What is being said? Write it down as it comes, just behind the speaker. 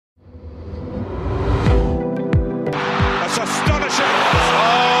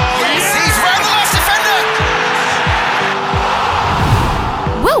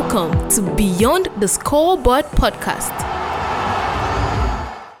Welcome to Beyond the Scoreboard Podcast.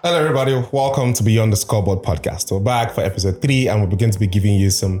 Hello, everybody. Welcome to Beyond the Scoreboard Podcast. We're back for episode 3, and we're beginning to be giving you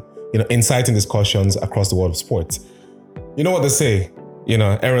some, insight and discussions across the world of sports. You know what they say?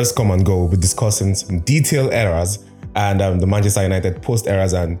 Eras come and go. We'll be discussing some detailed eras and the Manchester United post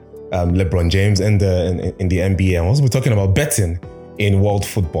eras and LeBron James in the NBA. And we'll also be talking about betting in world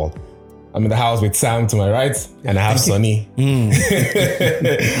football. I'm in the house with Sam to my right, and I have Sonny. I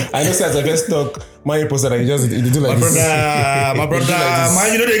know since I just talk, my posted and you do like this. My brother,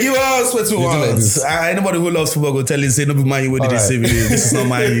 man, they give us what we want. Anybody who loves football will tell you, say, no, be Man U, what did they say? This is not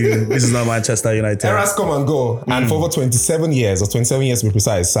Man U. This is not Manchester United. Eras come and go. And for over 27 years to be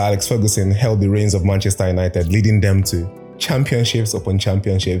precise, Sir Alex Ferguson held the reins of Manchester United, leading them to championships upon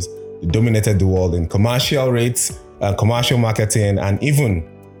championships. He dominated the world in commercial rates, commercial marketing, and even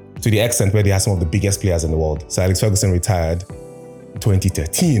to the extent where they had some of the biggest players in the world. Sir Alex Ferguson retired in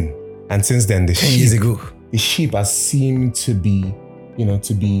 2013. And since then, the sheep has seemed to be,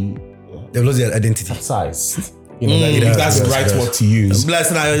 they've lost their identity. Capsized. That's the right word to use.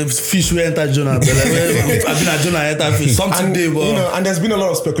 Blessed fish we enter Jonah. I've been at Jonah enter fish. Something day, and there's been a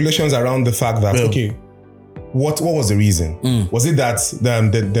lot of speculations around the fact that, what was the reason? Was it that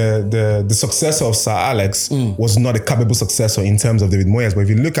the successor of Sir Alex was not a capable successor in terms of David Moyes? But if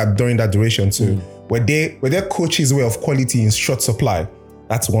you look at during that duration too, were their coaches were of quality in short supply?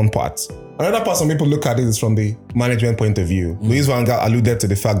 That's one part. Another part, some people look at it is from the management point of view. Luis van Gaal alluded to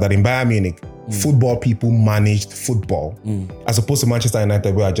the fact that in Bayern Munich, football people managed football, as opposed to Manchester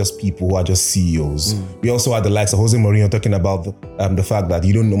United, where are just people who are just CEOs. We also had the likes of Jose Mourinho talking about the fact that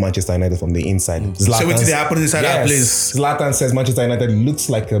you don't know Manchester United from the inside. So what did happen inside that place? Zlatan says Manchester United looks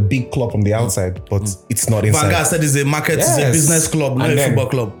like a big club from the outside, but it's not inside. Van Gaal said it's a market, it's a business club, not a football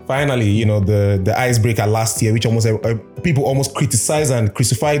club. Finally, the icebreaker last year, which people almost criticized and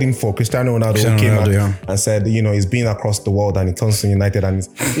crucified him for, Cristiano Ronaldo came out and said, he's been across the world and he comes to United and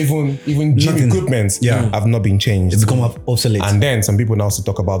even gym equipment have not been changed. It's become obsolete. And then some people now also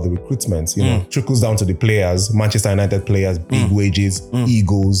talk about the recruitment, trickles down to the players, Manchester United players, big wages,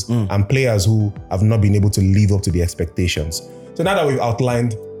 egos, and players who have not been able to live up to the expectations. So now that we've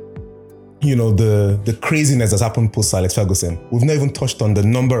outlined, the craziness that's happened post Alex Ferguson, we've not even touched on the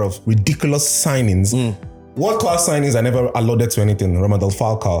number of ridiculous signings. World-class signings are never allotted to anything. Romelu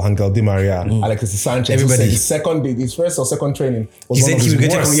Falcao, Angel Di Maria, Alexis Sanchez. Everybody. His first or second training was one of his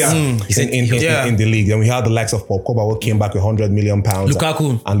worst in the league. And we had the likes of Paul Pogba, who came back with £100 million.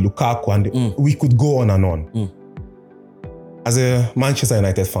 Lukaku. And we could go on and on. As a Manchester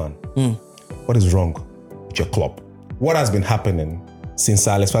United fan, what is wrong with your club? What has been happening since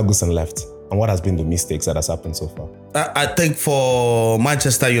Alex Ferguson left? And what has been the mistakes that has happened so far? I think for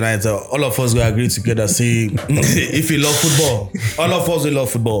Manchester United, all of us will agree together, say, if you love football, all of us will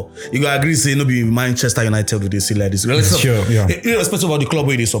love football. You will agree, say, no be Manchester United with this like this. Sure, yeah. Irrespective of the club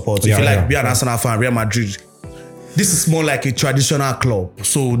where they support. If you like, be an Arsenal fan, Real Madrid, this is more like a traditional club.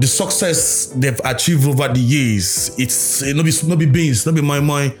 So the success they've achieved over the years, it's no be beans, no be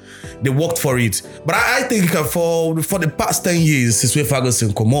my. They worked for it. But I think for the past 10 years, since we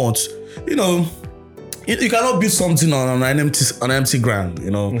Ferguson come out, you cannot build something on an empty ground,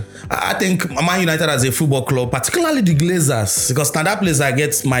 I think Man United as a football club, particularly the Glazers, because now that place I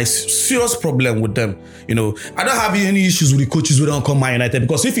get my serious problem with them. I don't have any issues with the coaches who don't come Man United,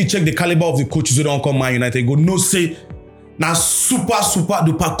 because if you check the caliber of the coaches who don't come Man United, go no say now super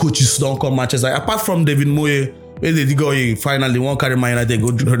duper coaches don't come Manchester. Apart from David Moyes, where they go finally won't carry Man United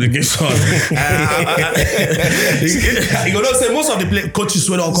go to relegation. You know, say most of the coaches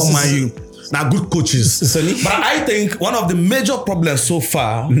who don't come Man U now good coaches. But I think one of the major problems so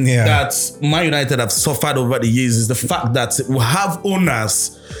far that Man United have suffered over the years is the fact that we have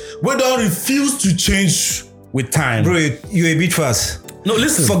owners who don't refuse to change with time. Bro, you're a bit fast. No,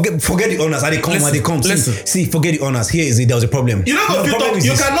 listen. Forget the owners. They come. See, forget the owners. Here is it. There was a problem. You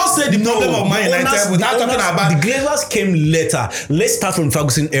cannot say the problem of Man United without talking about the Glazers came later. Let's start from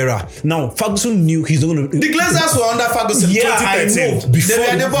Ferguson era. Now, Ferguson knew he's not going to. The Glazers were under Ferguson. Yeah, 2013. I know. Before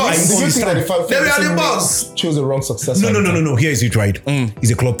they were the boss. They were the boss. Chose the wrong successor. No. Here is it right.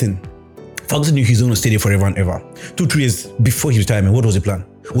 It's a club thing. Ferguson knew he's going to stay there forever and ever. 2-3 years before his retirement, what was the plan?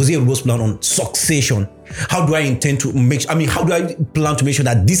 Was he a robust plan on succession? How do I how do I plan to make sure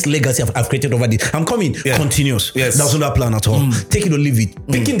that this legacy I've created over this, continuous? Yes. That was not a plan at all. Take it or leave it.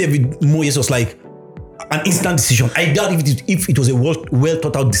 Picking David Moyes was like an instant decision. I doubt if it was a well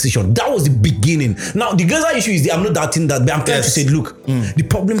thought out decision. That was the beginning. Now the Glazer issue is I'm not doubting that, but I'm trying to say, look, the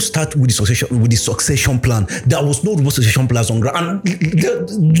problem started with the succession plan. There was no succession plans on ground. And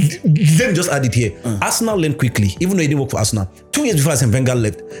let me just add it here. Arsenal learned quickly, even though it didn't work for Arsenal. 2 2 years before Arsene Wenger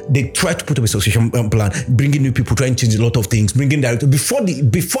left, they tried to put up a succession plan, bringing new people, trying to change a lot of things, bringing director. Before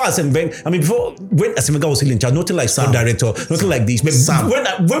Arsene Wenger, when Arsene Wenger was still in charge, nothing like sport director, nothing like this. But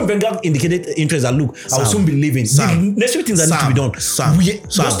when Wenger indicated interest that look, I will soon be leaving. The necessary things that need to be done.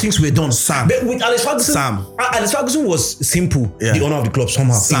 Those things were done. But with Alex Ferguson was simple. The owner of the club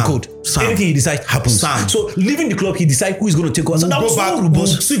somehow. He could. Anything he decides happens. So leaving the club, he decides who is going to take over. So that was so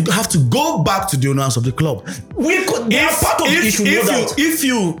robust. So you have to go back to the owners of the club. They are part of the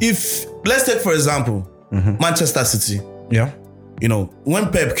issue. If let's take for example Manchester City. Yeah. You know,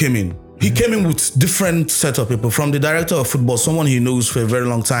 when Pep came in, he came in with different set of people, from the director of football, someone he knows for a very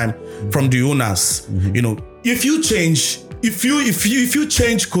long time, from the owners. You know, if you change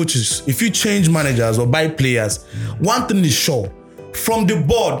coaches, if you change managers or buy players, one thing is sure, from the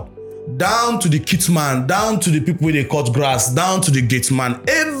board down to the kit man, down to the people where they cut grass, down to the gate man,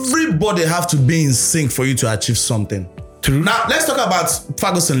 everybody have to be in sync for you to achieve something. True. Now, let's talk about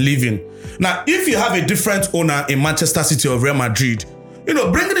Ferguson leaving. Now, if you have a different owner in Manchester City or Real Madrid, you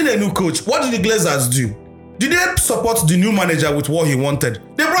know, bringing in a new coach, what did the Glazers do? Did they support the new manager with what he wanted?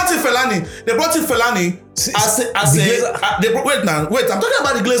 They brought in Fellaini. Wait, I'm talking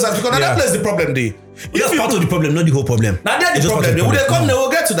about the Glazers because that place is the problem there. That's part of the problem, not the whole problem. Now that's the problem. They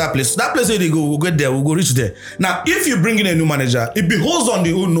will get to that place. That place where they go, we'll get there, we'll go reach there. Now, if you bring in a new manager, it behoves on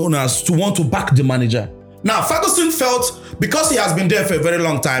the owners to want to back the manager. Now, Ferguson felt because he has been there for a very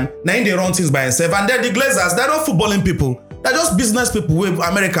long time, now they run things by himself. And then the Glazers, they're not footballing people. They're just business people with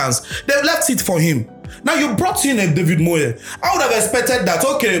Americans. They've left it for him. Now, you brought in a David Moyes. I would have expected that,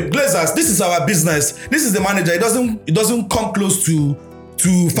 okay, Glazers, this is our business. This is the manager. It doesn't come close to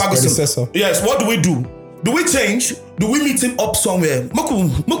Ferguson. Yes, what do? Do we change? Do we meet him up somewhere?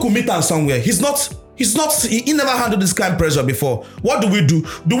 Moku meet him somewhere. He never handled this kind of pressure before. What do?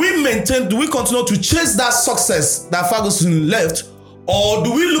 Do we continue to chase that success that Ferguson left? Or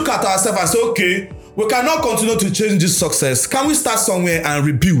do we look at ourselves and say, okay, we cannot continue to change this success. Can we start somewhere and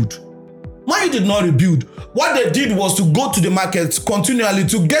rebuild? Man U did not rebuild. What they did was to go to the market continually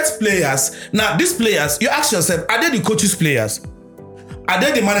to get players. Now, these players, you ask yourself, are they the coach's players? Are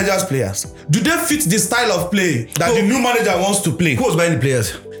they the manager's players? Do they fit the style of play that the new manager wants to play? Who was buying the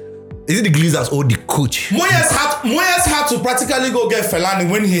players? Is it the Glazers or the coach? Moyes had to practically go get Fellaini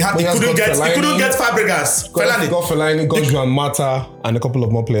when he couldn't get Fabregas. Got Fellaini, got Juan Mata, and a couple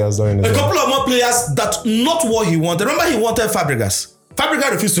of more players. Couple of more players that not what he wanted. Remember, he wanted Fabregas.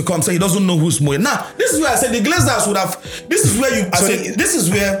 Fabregas refused to come, so he doesn't know who's Moyes. Now, this is where I said the Glazers would have. This is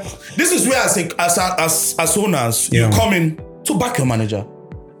where as owners you come in to back your manager.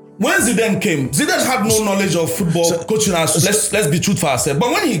 When Zidane came, Zidane had no knowledge of football coaching. Let's be truthful ourselves. But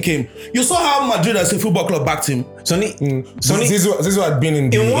when he came, you saw how Madrid as a football club backed him. Zizou had been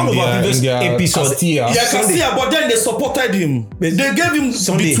in one of our previous episodes. Castilla, but then they supported him. They gave him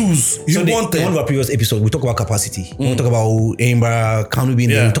the tools he wanted. In one of our previous episodes, we talk about capacity. We talk about Aimba, Kanu being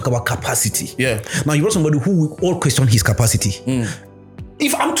there. We talk about capacity. Yeah. Now you want somebody who will all question his capacity.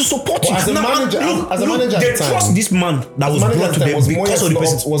 If I'm to support him, as a manager, they trust this man that was brought to them because of the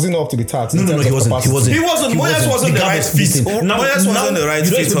person. Was he not up to the task? No, he wasn't. Moyes wasn't the right fit. Moyes wasn't the right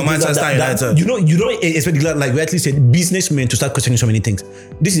fit for Manchester United. You don't expect, like we actually said, businessmen to start questioning so many things.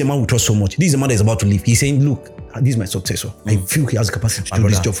 This is a man we trust so much. This is a man that is about to leave. He's saying, look, this is my successor. I feel he has the capacity to do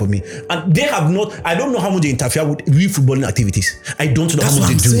this job for me. And they have not, I don't know how much they interfere with real footballing activities. I don't know how much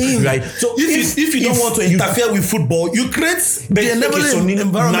they do. Right? So if you don't want to interfere with football, you create the enabling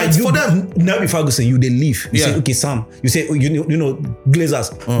environment for them. Now with Ferguson, they leave. You say, okay, Sam, you say, you know,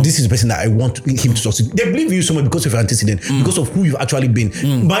 Glazers, this is the person that I want him to succeed. They believe in you so much because of your antecedent, because of who you've actually been.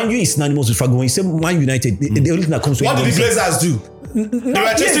 Man U is synonymous with Ferguson. When you say Man United, the only thing that comes to what did the Glazers do? They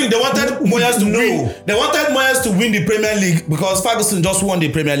wanted Moyes to win. They wanted Moyes to win the Premier League because Ferguson just won the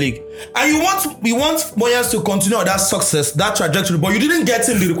Premier League. And you want Moyes to continue that success, that trajectory, but you didn't get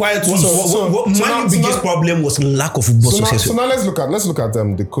him the required tools. My biggest problem was lack of football success. So now let's look at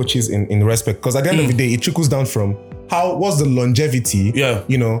the coaches in respect, because at the end of the day, it trickles down from what's the longevity,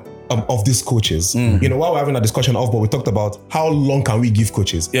 of these coaches. You know, while we're having a discussion but we talked about how long can we give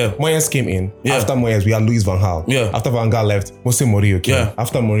coaches. Moyes came in. After Moyes, we had Louis van Gaal. After Van Gaal left, Jose Mourinho came.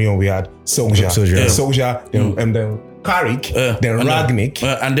 After Mourinho, we had Solskjaer. And then Carrick, then Ragnick,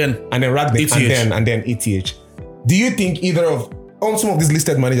 and then Ragnick, and then ETH. Do you think either of some of these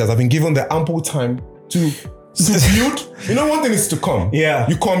listed managers have been given the ample time to build? You know, one thing is to come.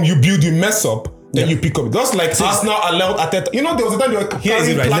 You come, you build, you mess up. Then you pick up. Just like say it's now allowed Arteta. You know, there was a time they were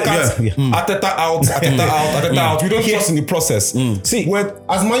carrying placards. Arteta out. We don't trust in the process. See,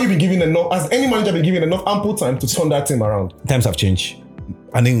 as Man, you've been given enough. Has any manager been given enough ample time to turn that team around? Times have changed.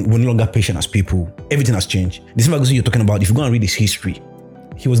 I think we're no longer patient as people. Everything has changed. The same Ferguson you're talking about, if you go and read his history,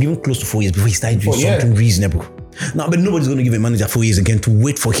 he was given close to 4 years before he started doing something reasonable. Now, but nobody's going to give a manager 4 years again to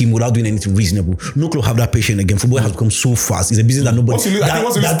wait for him without doing anything reasonable. No club have that patience again. Football has become so fast. It's a business that nobody. Once you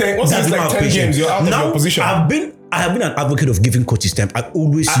lose like 10 games, you're out of your position. I have been an advocate of giving coaches time. I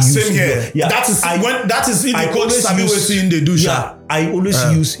always use same here. That is if the coach sabi wetin they do. I always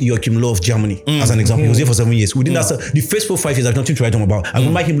use Joachim Löw of Germany as an example. He was here for 7 years. Within that, the first 4 or 5 years, I have nothing to write home about. I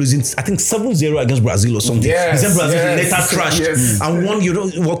remember him losing, I think 7-0 against Brazil or something. Yes, Brazil later trashed and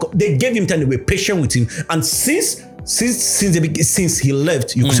won. They gave him time. They were patient with him, and since he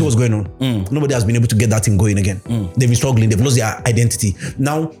left, you could see what's going on. Nobody has been able to get that team going again. They've been struggling. They've lost their identity.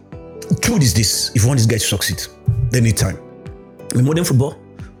 Now, truth is this: if you want this guy to succeed, they need time. In modern football,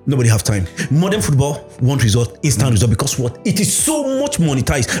 nobody have time. Modern football want result, instant result, because what? It is so much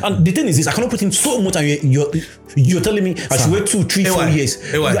monetized. And the thing is this: I cannot put in so much, and you're telling me I should wait 2, 3, 4 years.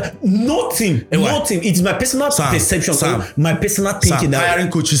 Nothing. It's my personal perception. My personal thinking. Hiring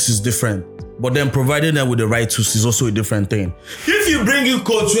coaches is different. But then providing them with the right tools is also a different thing. If you bring in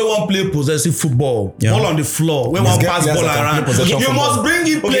coach who won't play possessive football, ball on the floor, we won't pass ball around, you must bring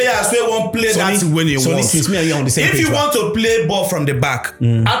in players who won't play that when you want. If you want to play ball from the back,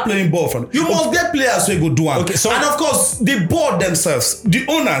 I'm playing ball from. You must get players who go do it. And of course, the board themselves, the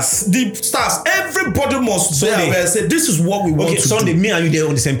owners, the stars, everybody must say this is what we want to do. Sunday, me and you there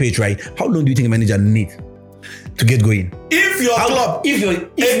on the same page, right? How long do you think a manager need to get going? If your club,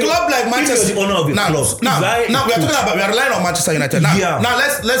 a club like Manchester, the owner of now we are talking about, we are relying on Manchester United. Now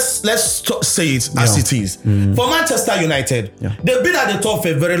let's say it as it is. For Manchester United, they've been at the top for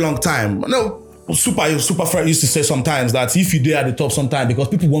a very long time. No, Super Fred used to say sometimes that if you dare at the top sometime, because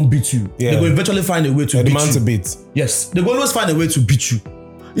people won't beat you, they will eventually find a way to beat you. To beat. Yes, they will always find a way to beat you.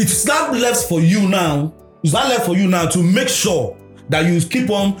 It's not left for you now. It's not left for you now to make sure that you keep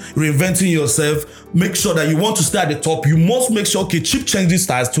on reinventing yourself, make sure that you want to stay at the top. You must make sure, keep changing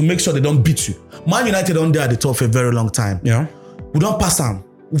styles to make sure they don't beat you. Man United on there at the top for a very long time. Yeah. We don't pass them.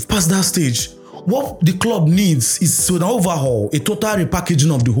 We've passed that stage. What the club needs is an overhaul, a total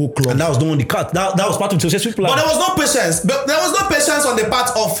repackaging of the whole club. And that was the one the cut. That was part of the successful plan. But there was no patience. But there was no patience on the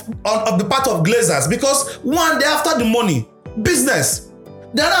part of Glazers, because one, they're after the money, business.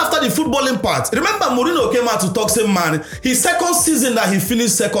 They're not after the footballing part. Remember, Mourinho came out to talk, say, man, his second season that he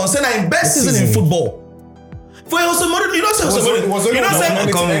finished second, saying that his best season in football. For Jose Mourinho, you know,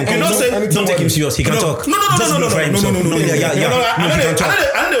 don't take him serious. He can talk. No. I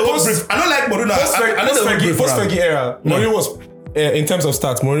don't like Mourinho. Post Fergie era, Mourinho was, in terms of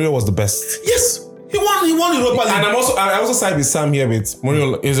stats, Mourinho was the best. Yes. He won Europa League. And I also side with Sam here with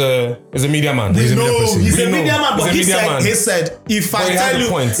Mourinho is a media man. He's a media man, but he said, if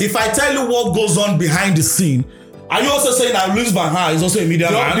I tell you what goes on behind the scene, are you also saying that Louis Van Gaal is also a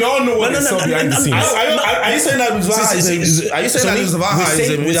media man? We all know what is behind the scenes. Are you saying that Louis Van Gaal is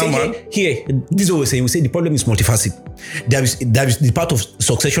a media man? Here, this is what we're saying. We say the problem is multifaceted. There is the part of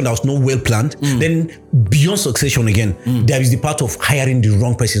succession that was not well planned. Then beyond succession again, there is the part of hiring the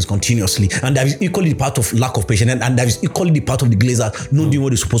wrong persons continuously, and there is equally the part of lack of patience, and there is equally the part of the Glazers not doing what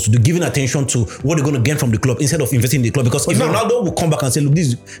they're supposed to do, giving attention to what they're going to gain from the club instead of investing in the club. Because if Ronaldo will come back and say, look,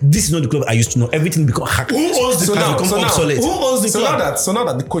 this is not the club I used to know, everything become hacked. Who owns the club? Obsolete. Who owns the club? So now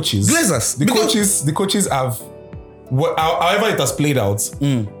that the coaches, Glazers, the coaches have, however it has played out,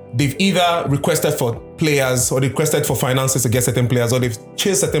 they've either requested for players or requested for finances to get certain players, or they've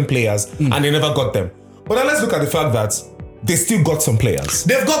chased certain players and they never got them. But then let's look at the fact that they still got some players.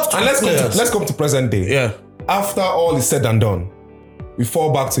 They've got and let's come to present day. Yeah. After all is said and done, we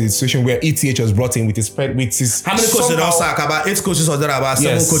fall back to the situation where ETH was brought in with his how many coaches did I sack? About 8 coaches or there, about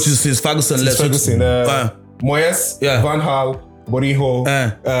 7 coaches since Ferguson left. Moyes, Van Gaal, Mourinho,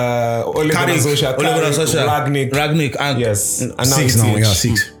 Ole Gunnar Solskjaer, Ragnick, and yes, and now 6 ETH. now,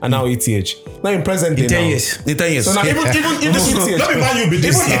 6. And now ETH. Now in present day, 10 years. In 10 years. So now even ETH, not be Man U be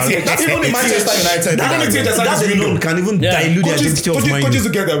this now. Even in Manchester United, that alone can even dilute the identity of Man U. Coaches to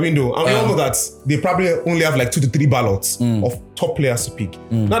get their window, and we all know that they probably only have like 2 to 3 ballots of top players to pick.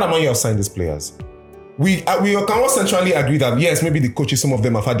 Now that Man U have signed these players, we can all centrally agree that yes, maybe the coaches, some of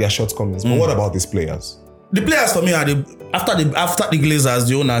them have had their shortcomings, but what about these players? The players for me are after the Glazers,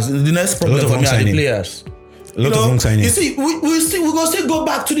 the owners. The next problem for me are the players. A lot of wrong signing. You see, we're gonna still go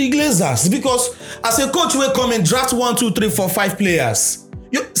back to the Glazers, because as a coach, we come and draft 1, 2, 3, 4, 5 players.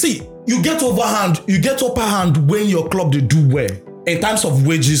 You get upper hand when your club they do well. In terms of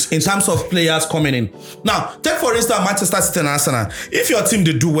wages, in terms of players coming in. Now, take for instance Manchester City and Arsenal. If your team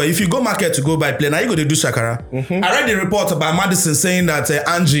they do well, if you go market to go buy player, now you go to do Shakara. I read the report about Madison saying that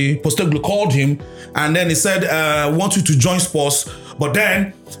Angie Postecoglou called him and then he said, want you to join Spurs, But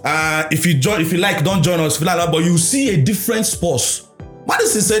then, if you like, don't join us. If you like, but you see a different Spurs.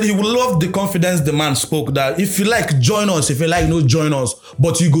 Madison said he would love the confidence the man spoke, that if you like, join us. If you like, no, join us.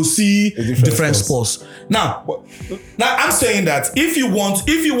 But you go see different Spurs. Now I'm saying that if you want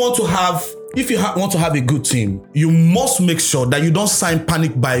to have a good team, you must make sure that you don't sign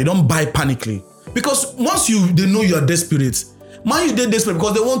panic buy. You don't buy panically, because once they know you are desperate. Man, you did desperate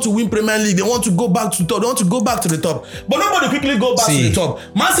because they want to win Premier League. They want to go back to the top. They want to go back to the top. But nobody quickly go back to the top.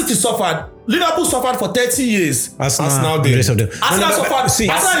 Man City suffered. Liverpool suffered for 30 years. Arsenal did. Arsenal suffered.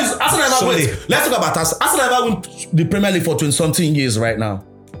 Let's talk about Arsenal. Arsenal never win the Premier League for 20-something years right now.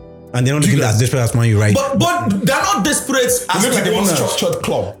 And they're not looking as desperate as Man U, right? But they're not desperate as they look like a more structured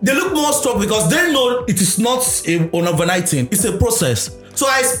club. They look more structured because they know it is not an overnight thing. It's a process. So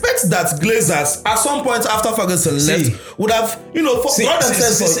I expect that Glazers, at some point after Ferguson left, would have,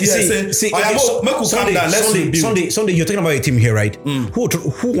 Sunday, you're talking about a team here, right?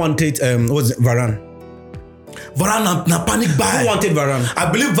 Who wanted Varane? Varane na panic buy. Who wanted Varane?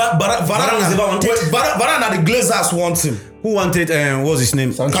 I believe Varane and the Glazers want him. Who wanted what's his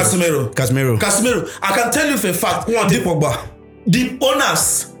name? Casemiro. I can tell you for a fact. Who wanted Pogba? The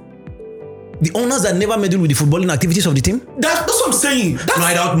owners. The owners that never meddle with the footballing activities of the team? That's what I'm saying. No,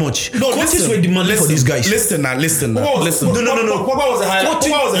 I doubt much. No, coaches were demanding for these guys. Listen now. No. Pogba was a highlight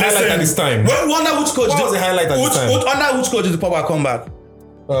at this time. Under which coach? Pogba was a highlight at this time. Under which coach did Pogba come back?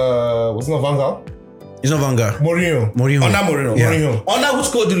 Was it not Van Gaal? It's not Van Gaal. Mourinho. Under Mourinho. Yeah. Mourinho. Under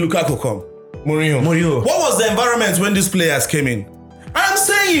which coach did Lukaku come? Mourinho. What was the environment when these players came in? I'm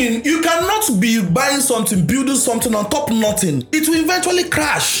saying you cannot be buying something, building something on top of nothing. It will eventually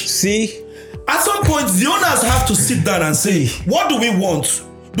crash. See? At some point, the owners have to sit down and say, what do we want?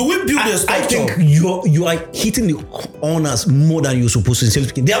 Do we build a structure? I think you are hitting the owners more than you're supposed to.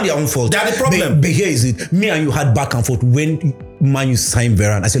 They have their own fault. They are the problem. But here is it. Me and you had back and forth when Man U signed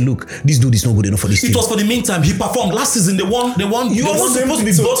Varane. I said, look, this dude is not good enough for this team. It was for the meantime. He performed last season. They won. You were supposed to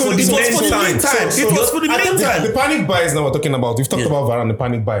be bought for this meantime. It was for the meantime. The panic buy is now we're talking about. We've talked about Varane, the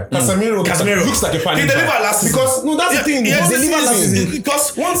panic buy. Casemiro looks like a panic buy. He delivered last season. Because no, that's the thing. He delivered last season.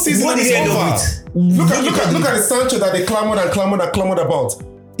 Because one season is over. Look at the Sancho that they clamored about.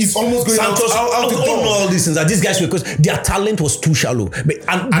 It's almost going out the door. All these things. These guys, because their talent was too shallow.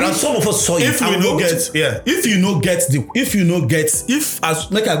 And some of us saw it. If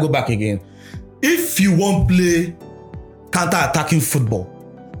make I go back again. If you won't play counter-attacking football,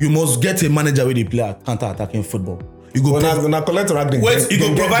 you must get a manager with a player counter-attacking football. You go collect Ragnick. Wait, you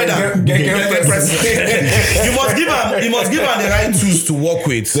go provide them. You must give them the right tools to work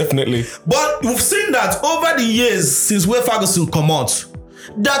with. Definitely. But we've seen that over the years since where Ferguson come out,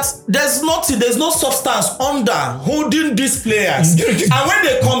 that there's no substance under holding these players. And when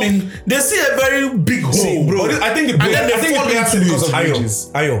they come in, they see a very big hole. Bro, I think the players because of wages.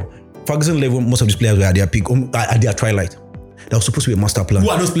 Ayo, Ferguson level, most of these players were at their peak, at their twilight. That was supposed to be a master plan. Who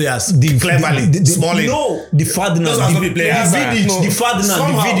are those players? Cleverly, Smalling. No, the Ferdinand, those are the players. The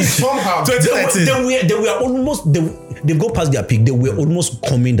Ferdinand, somehow. 2013. They were almost. They've gone past their peak. They were almost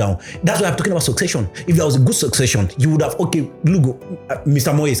coming down. That's why I'm talking about succession. If there was a good succession, you would have, okay, look,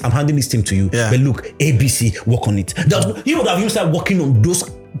 Mr. Moyes, I'm handing this team to you. Yeah. But look, ABC, work on it. He would have even started working on those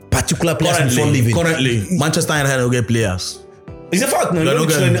particular players before leaving. Currently, Manchester United will get players. It's a fact, no?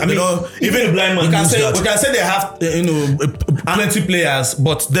 Even a blind man. We can say they have plenty players,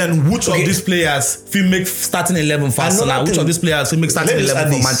 but then which of these players will make starting 11 faster now? Which of these players will make starting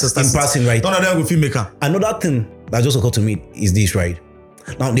 11 for Manchester City? In passing, right? None of them will feel maker. Another thing that just occurred to me is this, right?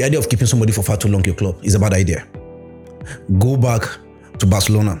 Now, the idea of keeping somebody for far too long in your club is a bad idea. Go back to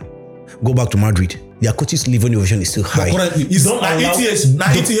Barcelona. Go back to Madrid. Their coach's level innovation is still high.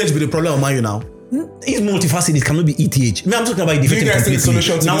 ETH be the problem of Man U now. It's multifaceted. It cannot be ETH. I'm talking about defending completely. The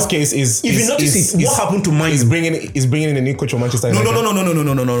solution to this case is if you notice what happened to Man U is bringing in a new coach for Manchester United.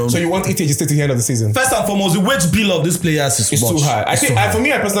 No. So you want ETH to stay to the end of the season? First and foremost, the wage bill of these players is too high. I think for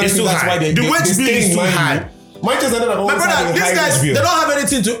me, I personally think that's why the wage bill is too high. Manchester United have always had a these guys, they don't have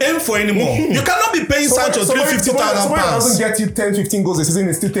anything to aim for anymore. You cannot be paying Sancho £350,000. Someone doesn't get you 10-15 goals a season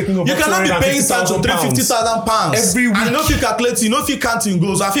is still taking over. You cannot be paying Sancho £350,000 every week. And if you calculate, if you count in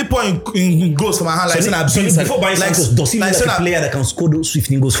goals, I feel point in goals for my hand. Before buying Sancho, does he look like a player that can score those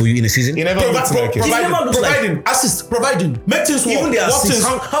 15 goals for you in a season? He never looks like it. Providing assists, make things work. Even the assists.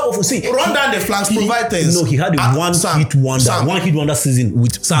 How often? See, run down the flanks, provide things. No, he had a one-hit wonder season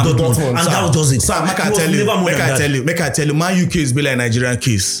with Dortmund, and that was just it. Sam, make I tell you, Man UK is be like Nigerian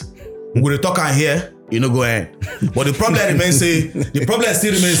case. We talk and here, you know go ahead. But the problem remains say the problem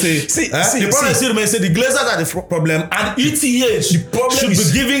still remains say the Glazers are the problem, and ETH should be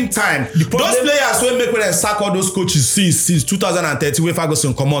giving time. Those players will make when they sack all those coaches since 2013 when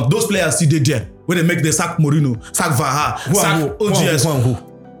Ferguson come out. Those players still there when they make the sack Mourinho, sack Van Gaal, sack OGS.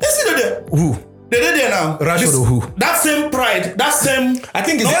 They still there. Who? They're there now. Rashford or who? That same pride, that same. I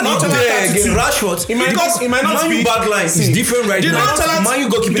think it's not again. Rashford. It might not be. Back line is different right now. Man, you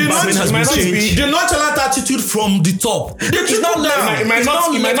goalkeeping batsman has been changed. The nonchalant attitude from the top. It's not that. It might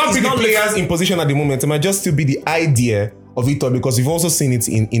not be the players in position at the moment. It might just still be the idea of it all, because we've also seen it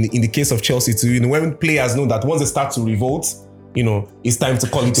in the case of Chelsea too. You know, when players know that once they start to revolt, you know, it's time to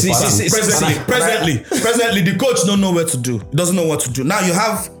call it to pass. Presently, the coach don't know where to do. He doesn't know what to do. Now you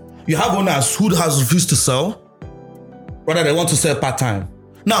have owners who has refused to sell, rather they want to sell part-time.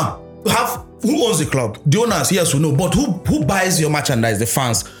 Now, who owns the club? The owners, yes or no, but who buys your merchandise? The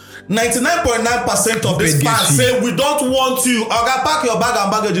fans. 99.9% of these fans say, we don't want you. Okay, pack your bag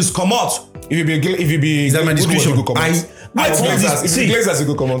and baggages, come out. If you be is that my description? You go come out. If you Glazers, you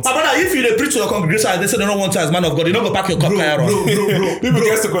go come out. My brother, if you preach to your congregation, they say they don't want you as man of God, you don't go pack your cup. Bro. People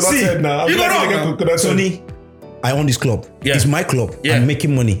get to connect now. You know, Sonny, I own this club. Yeah. It's my club. Yeah. I'm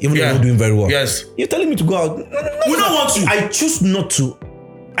making money, even though I'm not doing very well. Yes. You're telling me to go out. No. We don't want you. I choose not to.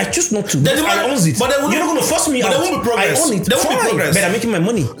 I choose not to. I own it. But you're not going to force me out. But there won't be progress. I own it. There won't be progress. But I'm making my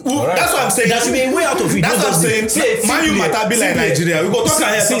money. Right. That's what I'm saying. There should be a way out of it. That's what I'm saying. Man, you might be like Nigeria. We go talk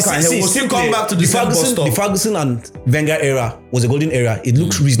here. We'll still come back to the Ferguson. The Ferguson and Wenger era was a golden era. It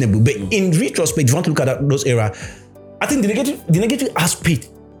looks reasonable. But in retrospect, if you want to look at those era, I think the negative aspect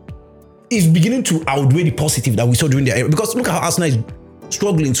is beginning to outweigh the positive that we saw during the era. Because look at how Arsenal is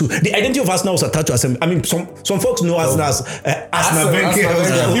struggling too. The identity of Arsenal was attached to Arsenal. I mean, some folks know Arsenal as Arsenal Wenger.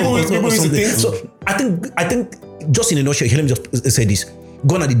 People used to think. So I think just in a nutshell, let me just say this.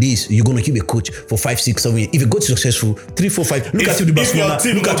 Gone are the days you're going to keep a coach for 5, 6, 7 years. If a coach is successful, 3, 4, 5. Look at it with Barcelona.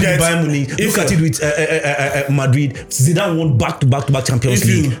 Look at it with Bayern Munich. Look at it with Madrid. Zidane won back-to-back Champions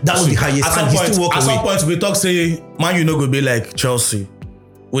League. That was the highest. At some point, we talk say, man, you know, go be like Chelsea,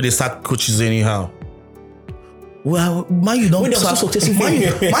 where they sack coaches anyhow. Well, man, you don't turn to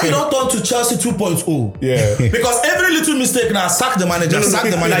Chelsea 2.0. Yeah. Because every little mistake now, sack the manager.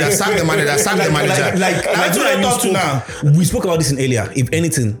 Now. We spoke about this in earlier. If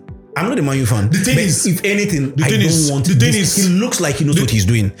anything, I'm not a Man U fan. The thing is, if anything, I don't want the thing is, he looks like he knows what he's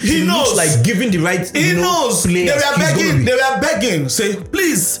doing. He knows. Looks like giving the right. He knows. They were begging. Say,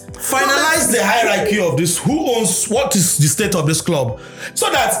 please finalize the hierarchy of this. Who owns what is the state of this club,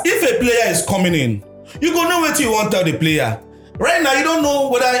 so that if a player is coming in, you go know what you want to tell the player. Right now, you don't know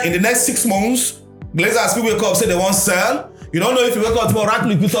whether in the next 6 months, Glazers will wake up say they want sell. You don't know if you wake up tomorrow,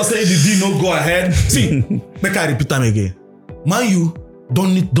 Ratcliffe will say the deal no go ahead. See, make I repeat time again. Man, you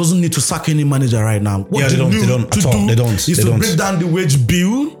doesn't need to sack any manager right now. What they don't is to bring down the wage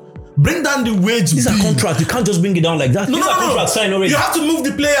bill. These are contracts. You can't just bring it down like that. These are contracts signed already. You have to move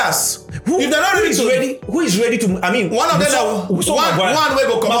the players. Who is ready to? I mean, one of them. One way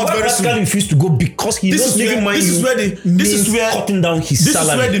go come out very soon. Refused to go because he knows giving money. This is where cutting down his salary.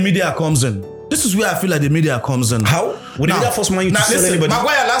 This is where the media comes in. This is where I feel like the media comes in. How? Would the media force Man U to sell anybody?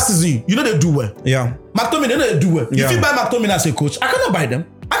 Maguire last season, you know they do well. Yeah. McTominay, they do well. Yeah. If you buy McTominay as a coach, I cannot buy them.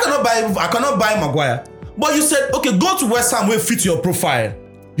 I cannot buy Maguire. But you said, okay, go to West Ham where fit your profile.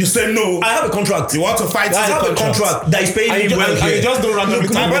 You say no. I have a contract. You want to fight? I have a contract that is paying me well. You just don't randomly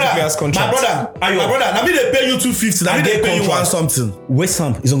take players' contract. My brother. Now me they pay you 250. Now me they pay you 1 something. West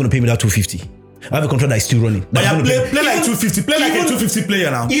Ham is not going to pay me that 250. I have a contract that is still running. But play like 250. Play like a 250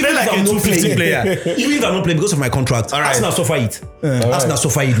 player now. Play like a 250 player. Even if I'm not playing because of my contract, Arsenal suffer it. Arsenal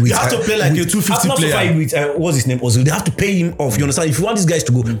suffer it with. You have to play like a 250 player. Arsenal suffer it with what's his name? Ozil. They have to pay him off. You understand? If you want these guys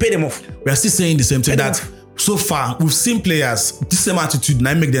to go, pay them off. We are still saying the same thing that. So far, we've seen players, this same attitude,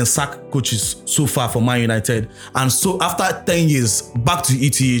 now make them sack coaches so far for Man United. And so after 10 years, back to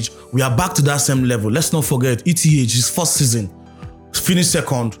ETH, we are back to that same level. Let's not forget, ETH, his first season, finished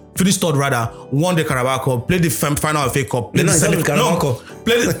third rather, won the Carabao Cup, played the final FA Cup, played the semi-final.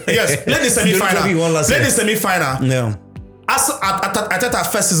 Played the semi-final. Yeah.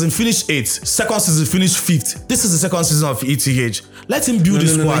 Ateta first season finished 8th, second season finished 5th. This is the second season of ETH. Let him build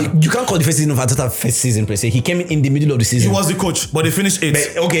his squad. You can't call the first season of Ateta first season per se. He came in the middle of the season. He was the coach, but they finished 8th.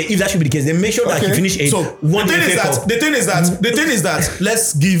 But, okay, if that should be the case, then make sure that he finished 8th. So the thing is that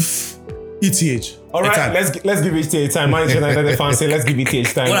let's give ETH. All right, let's give ETH time. My United fans say let's give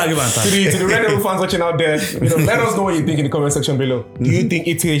ETH time. What give time? To the Red Devil fans watching out there, let us know what you think in the comment section below. Do you think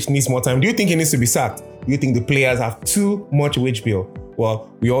ETH needs more time? Do you think he needs to be sacked? Do you think the players have too much wage bill? Well,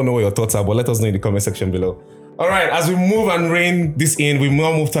 we all know what your thoughts are, but let us know in the comment section below. All right, as we move and rein this in, we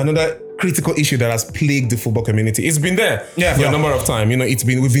now move to another critical issue that has plagued the football community. It's been there for a number of times.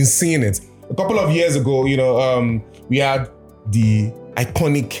 We've been seeing it. A couple of years ago, we had the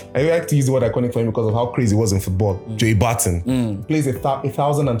iconic, I like to use the word iconic for him because of how crazy it was in football. Joey Barton plays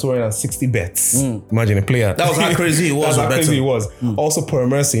 1,260 bets. Imagine a player. That was how crazy it was. Also, Paul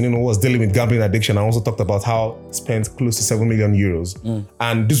Mercy, was dealing with gambling addiction. I also talked about how he spent close to 7 million euros.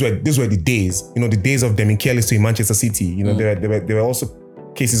 And these were the days, the days of Demi Kelly in Manchester City. There were also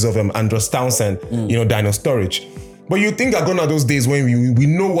cases of Andros Townsend, Daniel Sturridge. But you think that gone are those days when we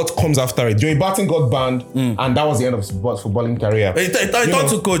know what comes after it. Joey Barton got banned, and that was the end of his footballing career. He turned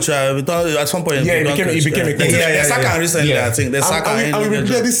to coach at some point. Yeah, he became a coach. They sacked him recently, I think. They sacked him. And we've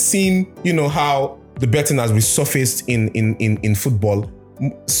really seen, how the betting has resurfaced in football,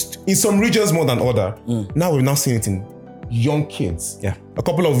 in some regions more than other. Now we've seen it in young kids. Yeah. A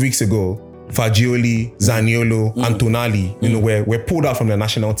couple of weeks ago, Fagioli, Zaniolo, and Tonali, were pulled out from the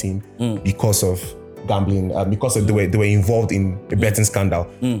national team because of gambling, because they were involved in a betting scandal.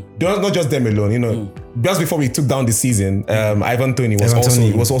 Not just them alone, just before we took down the season, Ivan Toney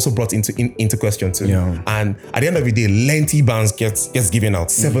was also brought into question too. Yeah. And at the end of the day, lengthy bans gets given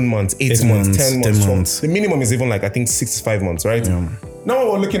out 7 months, 8 months, 10 months. The minimum is even I think 65 months, right? Yeah. Now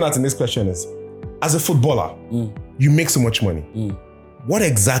what we're looking at in this question is, as a footballer, you make so much money. What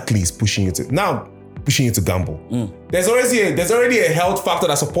exactly is pushing you to gamble? There's already a health factor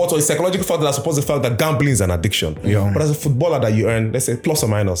that supports, or a psychological factor that supports the fact that gambling is an addiction. But as a footballer that you earn, let's say plus or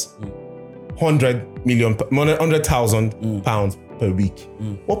minus 100,000 pounds per week,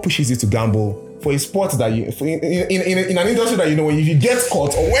 what pushes you to gamble for a sport that you in an industry that when if you get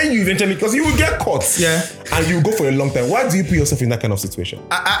caught, or when you eventually, because you will get caught, and you will go for a long time? Why do you put yourself in that kind of situation?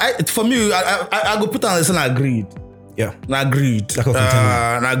 For me, I go put on this and agreed. Yeah, agreed.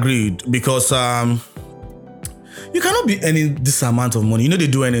 Agreed, because you cannot be earning this amount of money. They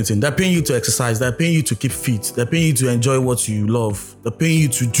do anything. They're paying you to exercise. They're paying you to keep fit. They're paying you to enjoy what you love. They're paying you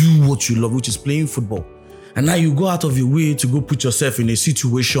to do what you love, which is playing football. And now you go out of your way to go put yourself in a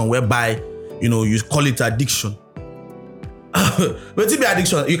situation whereby, you call it addiction. But it be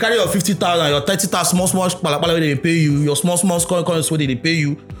addiction. You carry your 50,000, your 30,000 small where they pay you, your small coins where they pay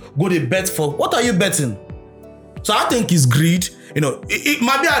you. Go to bet for. What are you betting? So I think it's greed. It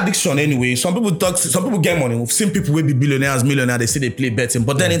might be addiction anyway. Some people get money. We've seen people will be millionaires, they say they play betting.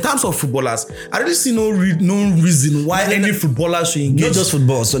 But then in terms of footballers, I really see no reason why any footballer should engage. Not just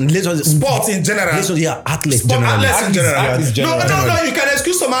football, so sports in general. Athletes in general. No, you can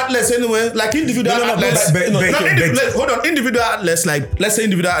excuse some athletes anyway, like individual athletes. Hold on, individual athletes like, let's say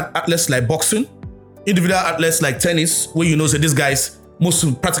individual athletes like boxing, individual athletes like tennis, where say these guys,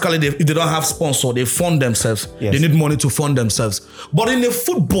 practically, if they don't have sponsor, they fund themselves. Yes. They need money to fund themselves. But in a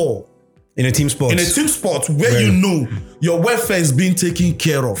football, in a team sport where your welfare is being taken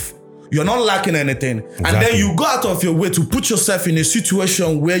care of, you're not lacking anything, and then you go out of your way to put yourself in a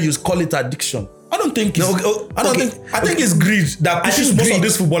situation where you call it addiction. I don't think it's. I think it's greed that pushes most of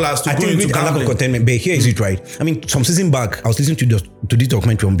these footballers to go into gambling. Contentment. But here is it, right? I mean, some season back, I was listening to this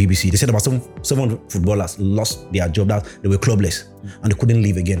documentary on BBC. They said about 700 footballers lost their job, that they were clubless and they couldn't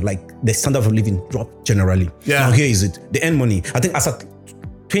live again. Like the standard of living dropped generally. Yeah. Now here is it. They earn money. I think as at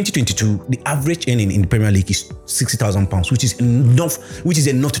 2022, the average earning in the Premier League is £60,000, which is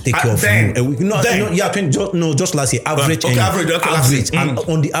enough to take care of you. Just last year, average. Average. And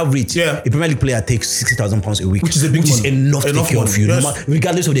on the average, a Premier League player takes £60,000 a week, which is enough to take care of you,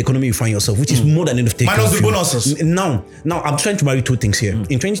 regardless of the economy you find yourself, which is more than enough to take care of you. Minus the bonuses. Now, I'm trying to marry two things here.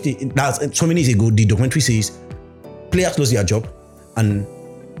 In 2020, so many years ago, the documentary says players lost their job and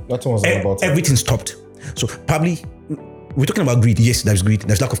everything stopped. So probably. We're talking about greed. Yes, there's greed.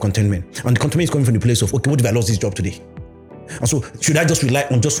 There's lack of contentment. And the contentment is coming from the place of, okay, what if I lost this job today? And so, should I just rely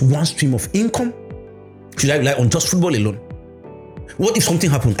on just one stream of income? Should I rely on just football alone? What if something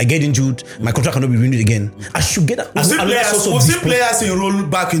happened? I get injured, my contract cannot be renewed again. I should get that. We've seen players enroll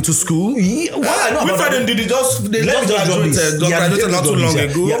back into school. Yeah, I know about that. They graduated not too long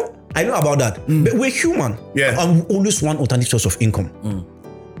ago. Yeah, I know about that. But we're human. Yeah. And we always want alternative source of income.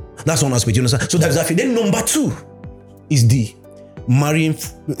 That's one aspect, you understand? So that's that. Then number two is the marrying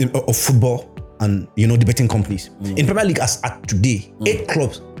of football and the betting companies. In Premier League, as at today, 8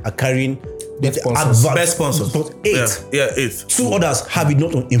 clubs are carrying best sponsors. 8. Yeah, 8. 2 others have it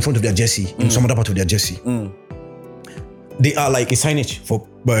not in front of their jersey, in some other part of their jersey. They are like a signage for.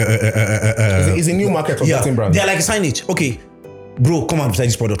 It's a new market for betting brands. They are like a signage. Okay, bro, come and buy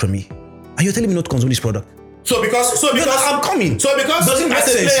this product from me. And you're telling me not to consume this product. So because I'm coming. So because doesn't make as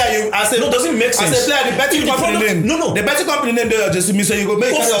a sense. player, doesn't make sense. As a player, the betting company name. No. The betting company name there just means so you go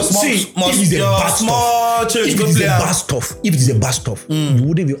make your small change. If it is a bad stuff, you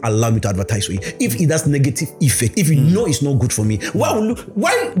wouldn't even allow me to advertise for it. If it has negative effect, if you know it's not good for me, why will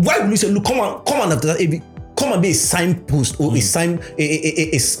you say, look, come on after that? Come and be a signpost or a sign,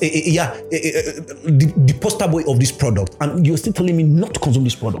 the poster boy of this product, and you're still telling me not to consume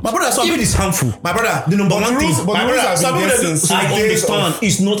this product. My brother, if it is harmful, my brother, the number one thing, I understand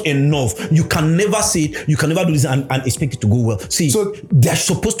it's not enough. You can never say it, you can never do this and expect it to go well. See, so there's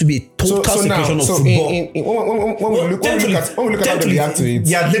supposed to be a total separation of football. When we look at how they react to it,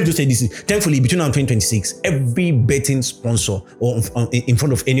 let me just say this: thankfully, between now and 2026, every betting sponsor or in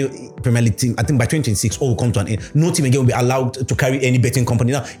front of any Premier League team, I think by 2026, all will come to an end. No team again will be allowed to carry any betting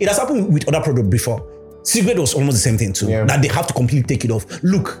company. Now, it has happened with other products before. Cigarette was almost the same thing too. Yeah. That they have to completely take it off.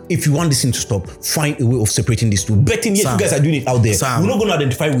 Look, if you want this thing to stop, find a way of separating these two. Betting, yes, you guys are doing it out there. We're not going to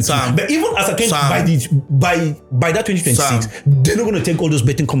identify with you. But even as I can by that 2026, they're not going to take all those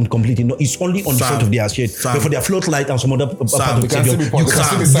betting completely. No, it's only on the front of their shade. But for their float light and some other part of the stadium, you can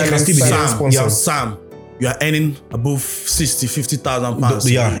still be there. Sam, you are earning above 60,000-50,000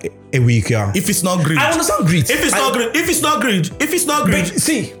 pounds. Yeah, a week. Yeah. If it's not greed, I understand greed. If it's not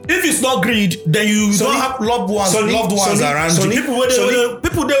greed, then you don't have loved ones around you. People they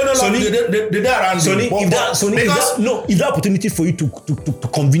don't love you, they're around you. If that opportunity for you to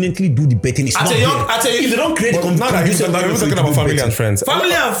conveniently do the betting is not there. If they don't create the convenience, we're talking about family and friends.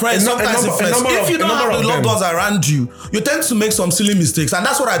 Family and friends, sometimes if you don't have the loved ones around you, you tend to make some silly mistakes, and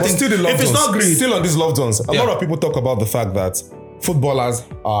that's what I think. If it's not greed, still on these loved ones, a lot of people talk about the fact that footballers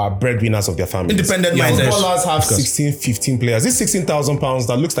are breadwinners of their families. Independent footballers have 16, 15 players. This 16,000 pounds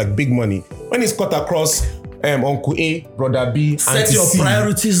that looks like big money. When it's cut across Uncle A, Brother B, set your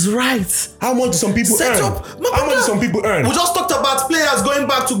priorities right. How much do some people earn? How much do some people earn? We just talked about players going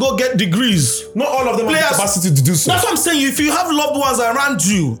back to go get degrees. Not all of them have the capacity to do so. That's what I'm saying. If you have loved ones around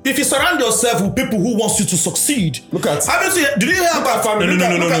you, if you surround yourself with people who wants you to succeed, look at. Did you hear about family?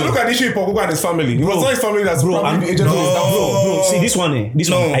 Look at Ishi Pokugo and his family. It was not his family that's probably the agent of his down. Bro. See this one,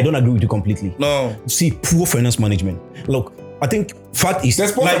 I don't agree with you completely. No. See, poor finance management. Look, I think fact is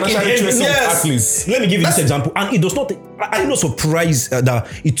like athletes. Let me give you this example, and it does not. I'm not surprised that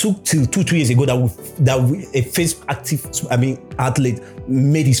it took till 2-3 years ago that a face active, athlete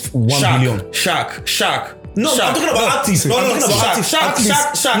made his 1 billion. Shark. No, I'm talking about artists. Shaq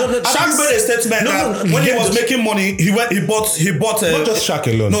made a statement that when he was making money, he bought. Not just Shaq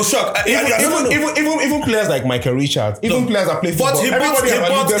alone. No, Shaq. Even players like Michael Richards, players that play football. He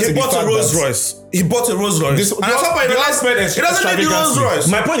bought a Rolls Royce. He bought a Rolls Royce. And at some point, he doesn't need the Rolls Royce.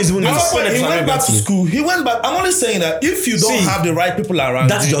 My point is, he went back to school. He went back. I'm only saying that if you don't have the right people around,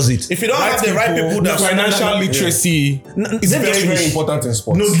 that's just it. If you don't have the right people, that financial literacy is very, very important in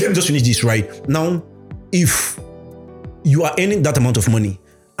sports. No, let me just finish this right now. If you are earning that amount of money,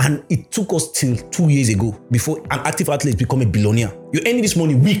 and it took us till 2 years ago before an active athlete become a billionaire, you're earning this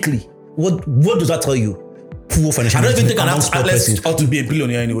money weekly. What does that tell you? Poor financial management. I don't even think an athlete ought to be a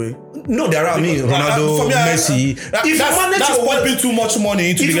billionaire anyway. No, there are Ronaldo, Messi. If that's pumping too much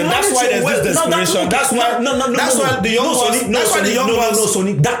money into the game. That's why there's this desperation. That's why the young ones.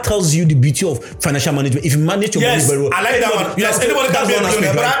 Sonny, that tells you the beauty of financial management. If you manage your money very well. I like that one. Yes, anybody can be a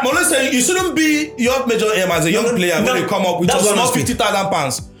billionaire. But I'm only saying you shouldn't be your major aim as a young player when you come up with just small 50,000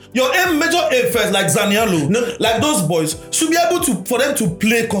 pounds. Your aim, major aim first, like Zaniolo, like those boys, should be able for them to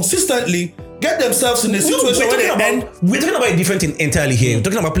play consistently. Get themselves in a situation where they end. We're talking about a different thing entirely here. We're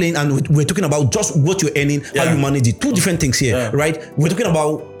talking about playing, and we're talking about just what you're earning, how you manage it. Two different things here, right? We're talking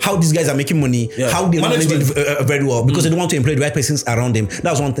about how these guys are making money, how they manage it very well, because they don't want to employ the right persons around them.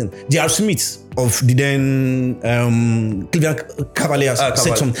 That's one thing. J.R. Smith of the then Cleveland Cavaliers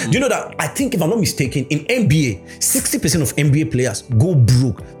said something. Do you know that? I think, if I'm not mistaken, in NBA, 60% of NBA players go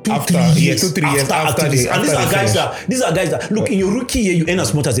broke 2-3 years after this. And these are guys that look, in your rookie year, you earn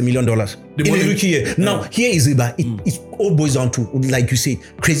as much as $1 million. In a rookie year. Now, here is it all boils down to, like you say,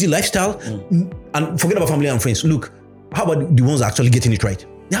 crazy lifestyle, and forget about family and friends. Look, how about the ones that actually getting it right?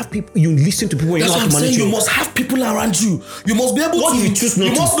 You have people, you listen to people, you know how to manage. You must have people around you. You must be able to. You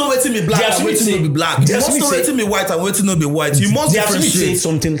must know waiting me black and waiting to be black. You must know waiting me white and waiting to be white. You must differentiate.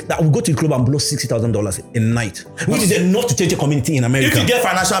 Something that will go to the club and blow $60,000 a night, which is enough to change a community in America. If you get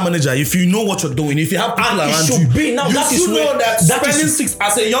financial manager, if you know what you're doing, if you have people around you, you should know that spending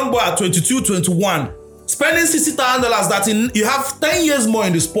as a young boy at 22, 21, spending $60,000 you have 10 years more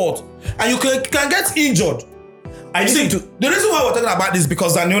in the sport, and you can get injured. I think the reason why we're talking about this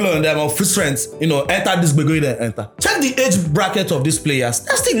because Zaniolo and them of free strength, enter this big there, enter. Check the age bracket of these players.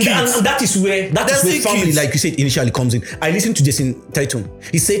 That's the kids. And that is where family, kids. Like you said, initially comes in. I listened to Jason Tatum.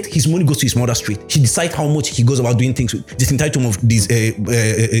 He said his money goes to his mother straight. She decides how much he goes about doing things with Jason Tatum of this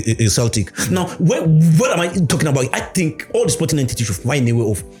Celtic. Now, what am I talking about? I think all the sporting entities should find a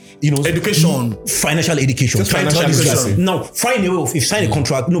way of education, financial education. Now, find a way of if you sign a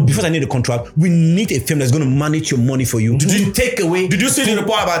contract. No, before signing the contract, we need a firm that's going to manage your money for you. Did you see the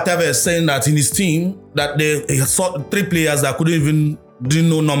report about Tevez saying that in his team that they saw 3 players that didn't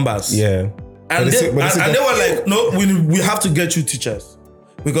know numbers? Yeah, and they were like, no, we have to get you teachers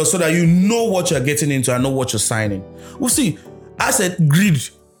because so that you know what you're getting into and know what you're signing. We'll see. I said greed.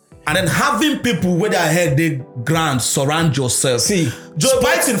 And then having people where their head they grand surround yourself. See, Joe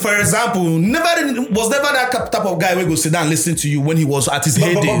Biden, for example, was never that type of guy where go sit down and listen to you when he was at his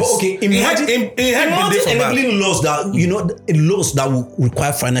heydays. But okay, imagine enabling laws that laws that will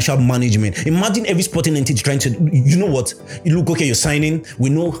require financial management. Imagine every sporting entity trying to, you're signing. We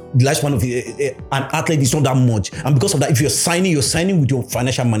know the lifespan of an athlete is not that much, and because of that, if you're signing with your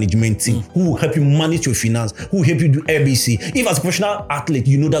financial management team who will help you manage your finance, who will help you do ABC. If as a professional athlete,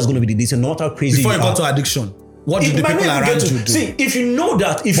 that's going to be the case, and not how crazy before you got to addiction. What do the people around you do? See, if you know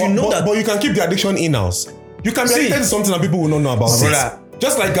that, but you can keep the addiction in-house. You can be addicted to something that people will not know about.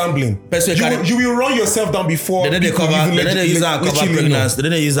 Just like gambling. You will run yourself down before. They use that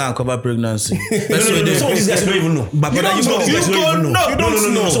and cover pregnancy. Some of these guys don't even know. But brother, you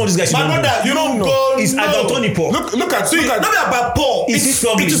don't know. Some of these guys you don't know. It's either Tony Paul. Look at. Not about Paul. It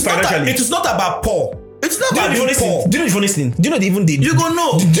is not about Paul. It's not about Paul. Do you know the funniest thing? Do you know even the... You go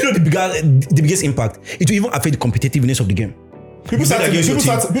know. Do you know the biggest impact? It will even affect the competitiveness of the game. People start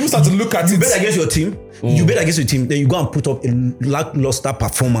to look at it. You bet against your team. You bet against your team. Then you go and put up a lackluster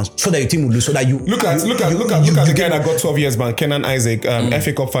performance so that your team will lose. So that you look at the guy that got 12 years ban, Kenan Isaac,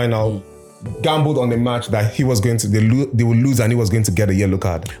 FA Cup final. Gambled on the match that he was going to they will lose and he was going to get a yellow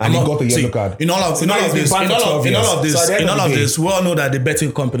card and he got a yellow card. In all of this, we all know that the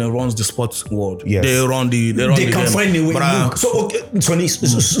betting company runs the sports world. Yes. They can find a way. Look, so Sonny,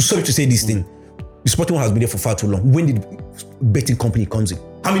 sorry to say this thing. The sporting world has been there for far too long. When did betting company comes in?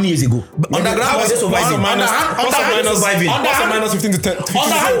 How many years ago? Underground was surviving. Minus 15 to 10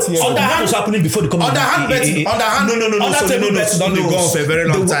 years. Underhand was happening before the company. Underhand betting. Undertable bets don't go on for a very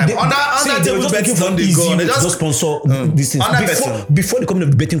long time. Undertable bets don't go on. They just sponsor these things. Before the coming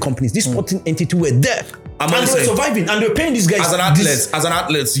of the betting companies, these sporting entities were there. And they were surviving and they were paying these guys. As an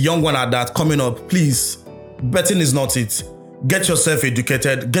athlete, young one at that, coming up, please, betting is not it. Get yourself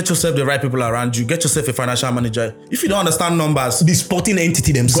educated, get yourself the right people around you, get yourself a financial manager. If you don't understand numbers, the sporting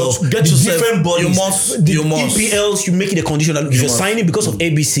entity themselves, get yourself different bodies, you must. EPLs, you make it a condition that if you're signing because of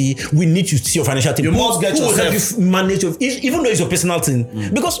ABC, we need to see your financial team. You must get yourself. Who will help you manage even though it's your personal thing.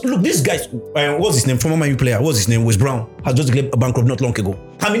 Because look, this guy, what's his name? Former Man U player, what's his name? Bron has just declared bankrupt not long ago.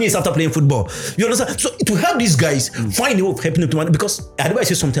 How many years after playing football? You understand? So to help these guys find a way of helping them to manage, because I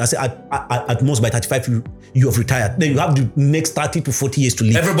say something, I say at most by 35 you have retired. Then you have the next 30 to 40 years to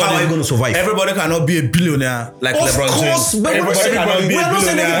live. How are you going to survive? Everybody cannot be a billionaire like LeBron James. Everybody cannot be a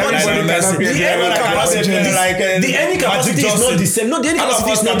billionaire the earning capacity is not the same. No, the earning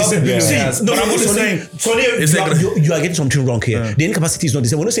capacity is not the same. Sonny, you are getting something wrong here. The earning capacity is not the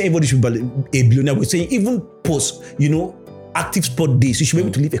same. We're not saying everybody should be a billionaire. We're saying even post, active sport days, you should be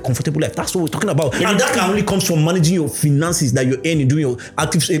able to live a comfortable life. That's what we're talking about. And that can only comes from managing your finances that you're earning, doing your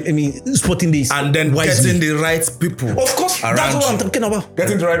active, sporting days. And then getting the right people. Of course, that's what I'm talking about.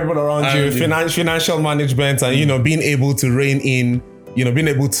 Getting the right people around you, financial management, and being able to rein in, being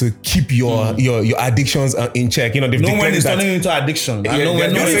able to keep your addictions in check. When it's turning into addiction. You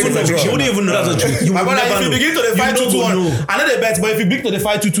wouldn't even know that's the truth. You if you begin to the fight to 200, I know they bet, but if you begin to the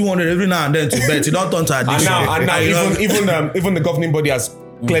fight to 200 every now and then to bet, you don't turn to addiction. And now even the governing body has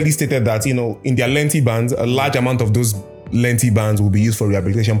clearly stated that in their lengthy bans, a large amount of those lengthy bans will be used for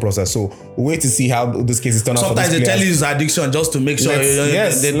rehabilitation process. So we'll wait to see how this case is turned out. Sometimes they tell you it's addiction just to make sure so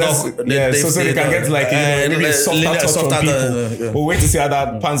they can get maybe a softer touch from people. We'll wait to see how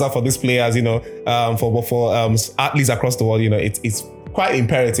that pans out for these players. For athletes across the world. It's quite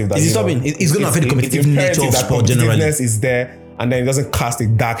imperative that it's going to affect the competitive nature of sport generally. Is there, and then it doesn't cast a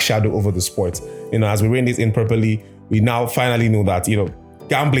dark shadow over the sport. As we rein this in properly, we now finally know that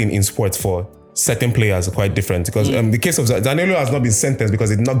gambling in sports for certain players are quite different, because the case of Zaniolo has not been sentenced because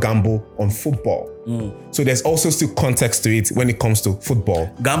he did not gamble on football. So there's also still context to it when it comes to football.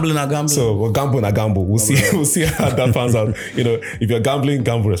 Gambling. So we're gambling. We'll see how that pans out. If you're gambling,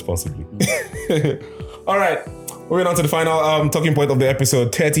 gamble responsibly. All right. Moving on to the final talking point of the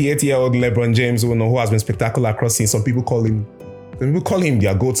episode. 38-year-old LeBron James, who has been spectacular across scenes. Some people call him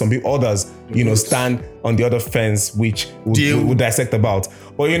their GOAT. Some people, others, stand on the other fence, which we'll dissect about.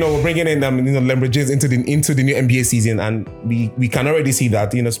 But we're bringing in LeBron James into the new NBA season, and we can already see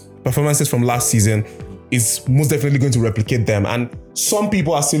that performances from last season is most definitely going to replicate them. And some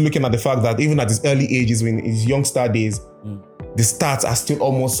people are still looking at the fact that even at his early ages, in his youngster days, the stats are still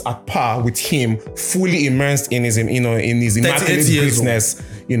almost at par with him, fully immersed in his immaculate greatness.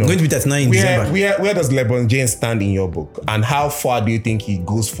 Going to be 39 in December. Where does LeBron James stand in your book, and how far do you think he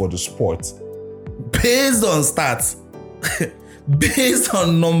goes for the sport? Based on stats, based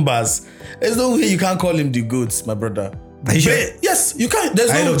on numbers, there's no way you can't call him the GOAT, my brother. Are you sure? Yes, you can. There's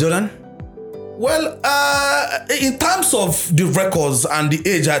Ahead of Jordan? Well, in terms of the records and the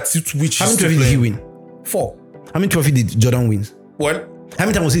age at which how many trophies did he win? 4. How many trophies did Jordan win? Well, how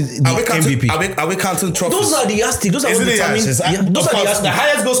many times was he the MVP? Are we counting trophies? Those are the yardstick. Those are what determine. Those are the yardstick. The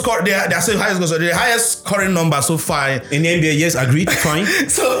highest goal scorer. They are saying highest goal scorer. The highest scoring number so far in the NBA. Yes, agreed. Fine.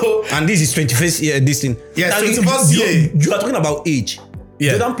 So, and this is 21st year. This thing. Yes, 21st year. You are talking about age.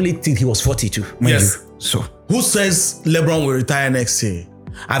 Yeah. Jordan played till he was 42. Yes. You. So who says LeBron will retire next year?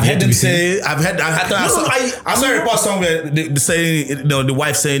 I've heard them say. I saw a report somewhere they saying the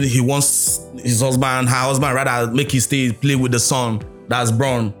wife saying he wants her husband rather make him stay play with the son. That's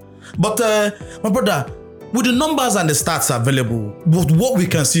Bron. But my brother, with the numbers and the stats available, but what we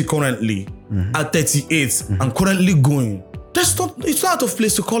can see currently at 38 and currently going, it's not out of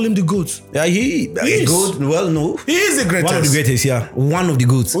place to call him the GOAT. Yeah, he is good. Well, no, he is the greatest. One of the greatest. Yeah, one of the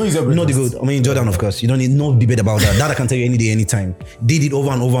GOATs. Who is the greatest? Not the GOAT. I mean, Jordan, of course. You don't need no debate about that. That I can tell you any day, anytime. Did it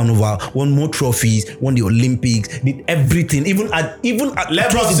over and over and over. Won more trophies. Won the Olympics. Did everything. Even at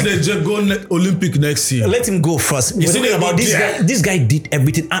LeBron still go Olympic next year. Let him go first. We're talking about this guy. This guy did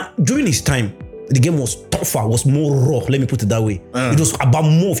everything, and during his time, the game was tougher, was more raw. Let me put it that way. It was about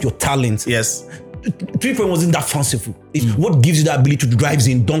more of your talent. Yes. 3-point wasn't that fanciful. It's what gives you that ability to drive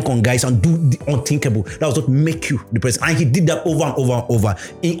in, dunk on guys, and do the unthinkable. That was what make you the president. And he did that over and over and over.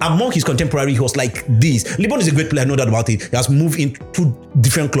 Among his contemporaries, he was like this. LeBron is a great player, no doubt about it. He has moved into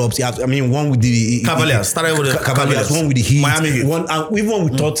different clubs. He has, one with the Cavaliers. Started with the Cavaliers. One with the Heat. Miami Heat. Even when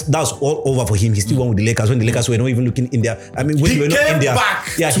we thought that was all over for him, he still won with the Lakers. When the Lakers were not even looking in there. When he came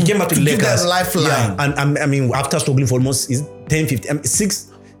back. Yeah, he came back to the Lakers. Lifeline. Yeah, and after struggling for almost 10, 15,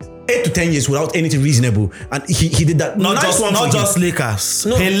 8 to 10 years without anything reasonable, and he did that. Not just Lakers.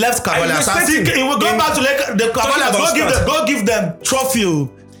 No, he left Cavaliers. I think he will go back to the Cavaliers. Go give them trophy. Go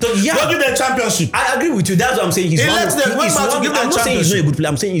give them championship. I agree with you. That's what I'm saying. I'm not saying he's not a good player.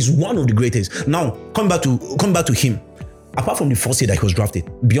 I'm saying he's one of the greatest. Now, come back to him. Apart from the first year that he was drafted,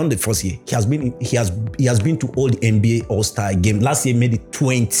 beyond the first year, he has been to all the NBA All-Star game. Last year, made it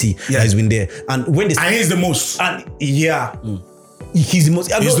 20. That he's been there, and he's the most. And he's the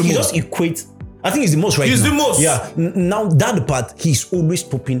most. He just equates. I think he's the most right now. He's the most. Yeah. Now that part, he's always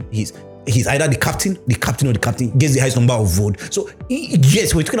popping. He's either the captain or the captain gets the highest number of votes. So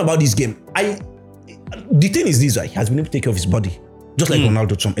yes, we're talking about this game. The thing is this, right? He has been able to take care of his body. Just like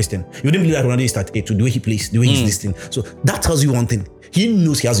Ronaldo to some extent. You wouldn't believe that Ronaldo is 38 to the way he plays, the way he's listening. So that tells you one thing. He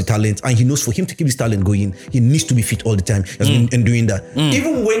knows he has the talent, and he knows for him to keep his talent going, he needs to be fit all the time. He has been doing that.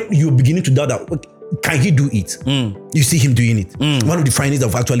 Even when you're beginning to doubt that, can he do it? You see him doing it. One of the finest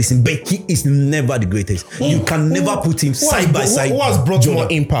I've actually seen, but he is never the greatest. You can never put him side by side. Who has brought more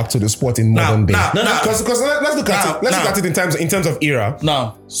impact to the sport in modern day? Because let's look at it in terms of era.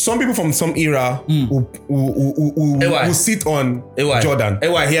 Now, some people from some era will sit on Jordan.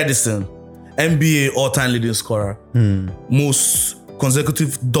 Hear this thing. NBA all-time leading scorer. Most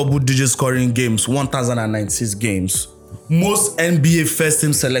consecutive double-digit scoring games, 1,096 games. Most NBA first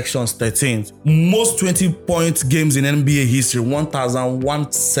team selections, 13th. Most 20-point games in NBA history,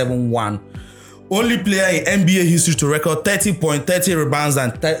 1,171. Only player in NBA history to record 30 points, 30 rebounds,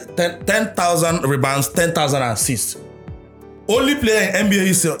 and 10,000 rebounds, 10,000 assists. Only player in NBA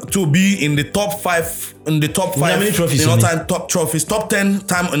history to be in the top 5 in all-time top trophies, top 10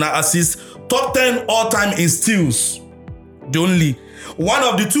 time in assists, top 10 all-time in steals. The only one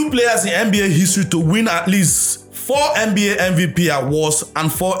of the 2 players in NBA history to win at least 4 NBA MVP awards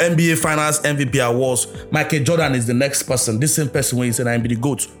and 4 NBA Finals MVP awards. Michael Jordan is the next person. This same person when he said I'm the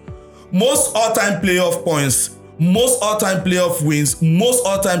GOAT. Most all-time playoff points, most all-time playoff wins, most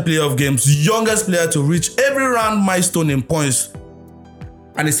all-time playoff games, youngest player to reach every round milestone in points.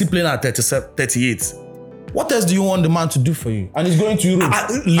 And he's still playing at 38. What else do you want the man to do for you? And he's going to Europe.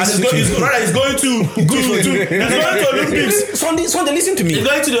 He's going to Olympics. Sunday, listen to me. He's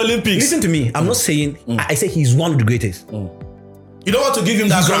going to the Olympics. Listen to me. I'm not saying, I say he's one of the greatest. You don't want to give him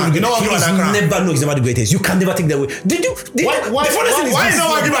that crown. You don't want to give him that crown. He's never the greatest. You can never take that away. Why you don't want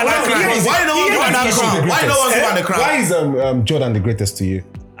to give him that crown? Why you don't want to give him that crown? Why you don't want to give him the crown? Why is Jordan the greatest to you?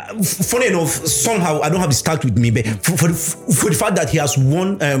 Funny enough, somehow I don't have the stat with me, but for the fact that he has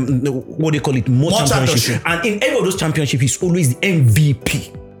won what they call it, more championship, and in every of those championships, he's always the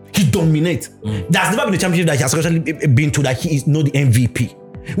MVP. He dominates. There's never been a championship that he has actually been to that he is not the MVP.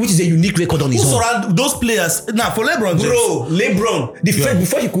 Which is a unique record on his own. Who surround those players? Now for LeBron James. Bro, LeBron.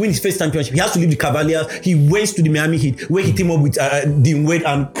 Before he could win his first championship, he has to leave the Cavaliers. He went to the Miami Heat where he teamed up with Dean Wade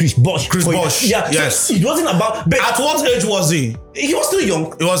and Chris Bosh. Yeah, yes. So it wasn't about. But at what age was he? He was still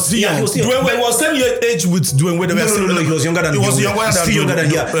young. He was still young. He was same age with Dwayne Wade. No, he was younger than. He was still younger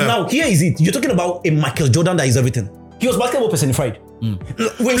than. Yeah. Now here is it. You're talking about a Michael Jordan that is everything. He was basketball personified.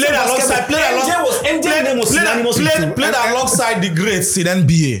 Played alongside the greats in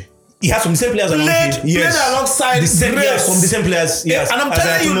NBA. He has some same players around him. Played alongside the same players. From the same players. Yes. And I'm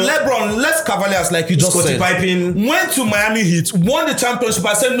telling you, LeBron left Cavaliers like you just said. Piping. Went to Miami Heat, won the championship.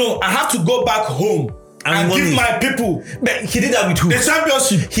 I said, no, I have to go back home and give my people. But he did that with who? The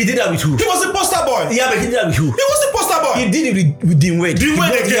championship. He did that with who? He was a poster boy. Yeah, but he did that with who? He was a poster boy. He did it with Dean Wade. Dean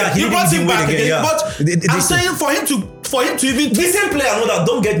Wade again. He brought him back again. Yeah. But I'm saying for him to even the same player, no, that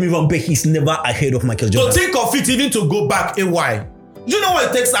don't get me wrong, but he's never ahead of Michael Jordan. So think of it even to go back a while. You know what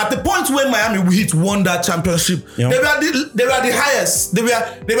it takes? At the point when Miami Heat won that championship, they were the highest. They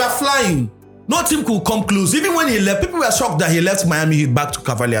were flying. No team could come close. Even when he left, people were shocked that he left Miami Heat back to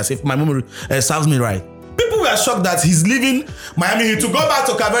Cavaliers. If my memory serves me right, people were shocked that he's leaving Miami Heat to go back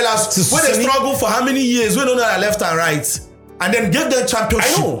to Cavaliers where they struggled for how many years? We don't know that left and right. And then get the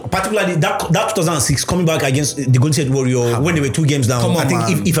championship. I know, particularly that 2006 coming back against the Golden State Warriors when they were 2 games down. I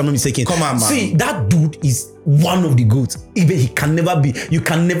think if I'm not mistaken. Come on, man. See, that dude is one of the goods. Even he can never be. You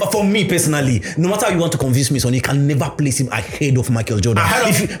can never. For me personally, no matter how you want to convince me, son, you can never place him ahead of Michael Jordan.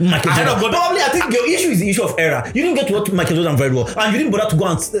 Probably, I think your issue is the issue of era. You didn't get to watch Michael Jordan very well, and you didn't bother to go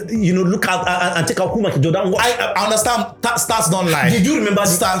and look at and take out who Michael Jordan was. I understand. Stats don't lie. Did you remember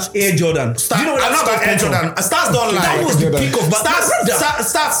Stats Air Jordan? You know I'm not about Air Jordan. Stats don't lie. That was the peak of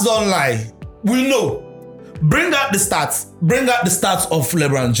stats don't lie. We know. Bring out the stats. Bring out the stats of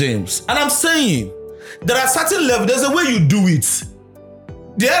LeBron James. And I'm saying, there are certain levels. There's a way you do it.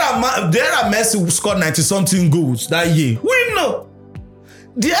 There are Messi who scored 90-something goals that year. We know.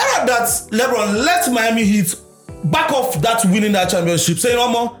 The era that LeBron let Miami Heat back off that winning that championship, saying, I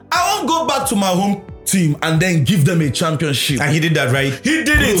won't go back to my home team and then give them a championship. And he did that, right? He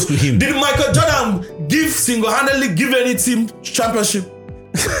did it. To him. Did Michael Jordan single-handedly give any team championship?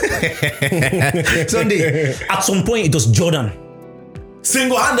 Sunday, at some point it was Jordan.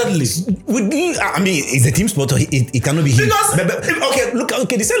 Single-handedly. I mean, it's a team sport, so it cannot be him.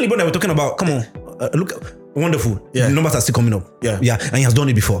 Okay, the same LeBron that we're talking about, come on, look, wonderful. Yeah. The numbers are still coming up. Yeah, and he has done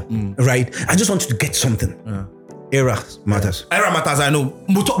it before, right? I just want you to get something. Yeah. Era matters. Era matters, I know.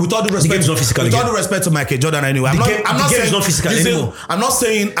 With all due respect, the game is not physical with all due respect to Michael Jordan, I know. The game is not physical anymore. I'm not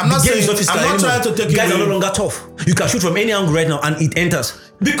trying to take it. Guys are no longer tough. You can shoot from any angle right now and it enters.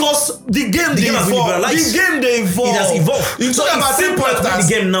 Because the game they evolve. It has evolved. You talk about simple the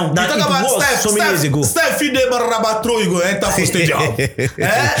game now that it was so many years ago. Steph feed the Rabat throw, you go enter for stadium.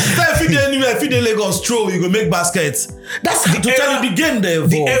 Steph feed the anywhere, feed the Lagos throw, you go make baskets. That's to tell you the game they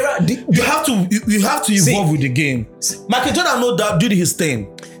evolve. You have to evolve with the game. Michael Jordan no doubt did his thing.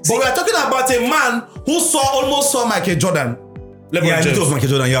 But we are talking about a man who almost saw Michael Jordan. LeBron James. It was Michael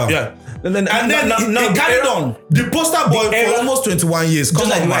Jordan, yeah. And then he carried on. The poster boy for almost 21 years. Just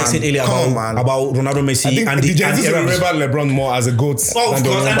like what I said earlier about Ronaldo, Messi, and the Gen Z remember LeBron more as a GOAT. Oh, of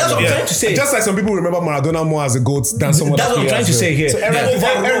course, and that's what I'm trying to say. Just like some people remember Maradona more as a GOAT than someone else. That's what I'm trying to say here. So No.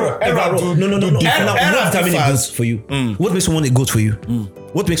 What determines a GOAT for you? What makes someone a GOAT for you?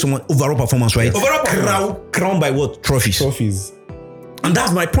 What makes someone overall performance, right? Crowned by what? Trophies. And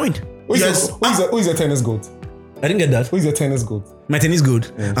that's my point. Who is a tennis GOAT? I didn't get that. Who is a tennis GOAT? My tennis good.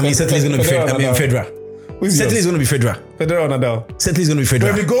 Yeah. I mean, certainly is going to be Federer. Certainly is going to be Federer. Federer or Nadal? Certainly is going to be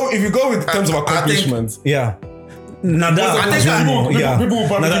Federer. But if you go with terms of accomplishments, yeah. Nadal has one more. Yeah.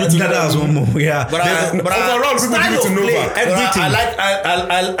 Nadal has one more. Yeah. But overall, people give it to Novak.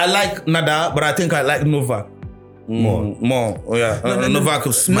 I like Nadal, but I think I like Novak more. Oh yeah. Novak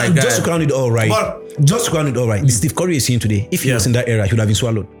is my guy. Just to crown it all right. The Steve Curry is seeing today. If he was in that era, he would have been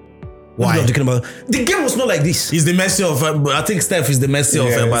swallowed. Why? I'm talking about the game was not like this. He's the Messi of. I think Steph is the Messi of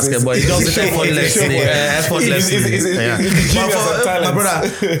basketball. He does it effortlessly. My brother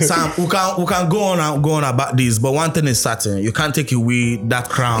Sam, we can go on about this, but one thing is certain: you can't take away that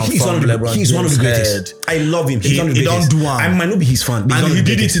crown from LeBron. He's one of the greatest. I love him. He don't do one. I might not be his fan, and he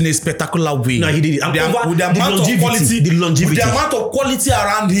did it in a spectacular way. No, he did it. With the amount of quality, with the amount of quality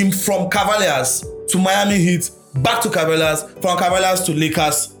around him, from Cavaliers to Miami Heat, back to Cavaliers, from Cavaliers to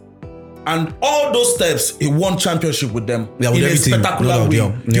Lakers. And all those steps, he won championship with them in a spectacular way.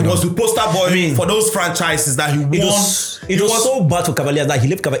 He was the poster boy for those franchises that he won. It was so bad for Cavaliers that he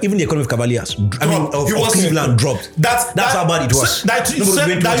left Cavaliers. Even the economy of Cavaliers, Cleveland dropped. That's how bad it was. That you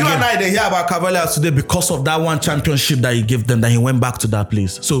and I they hear about Cavaliers today because of that one championship that he gave them. That he went back to that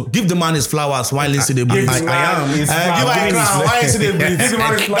place. So give the man his flowers while he see the breeze. I am. Give him his flowers while he see the breeze.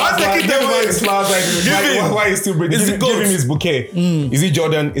 Give him his flowers while he's still breathing. Give him his bouquet. Is it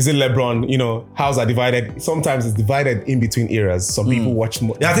Jordan? Is it LeBron? You know, houses are divided. Sometimes it's divided in between eras. Some people watch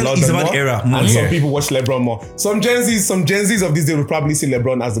more. I think it's about era. And some people watch LeBron more. Some Gen Zs of this day will probably see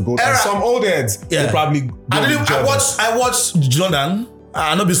LeBron as the GOAT. And some old heads will probably go with Jordan. I watched Jordan.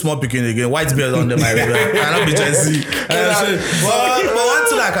 I'll not be small picking again. White beard on them. I'll not be Gen Z. But one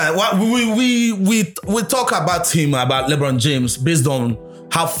thing we talk about him, about LeBron James, based on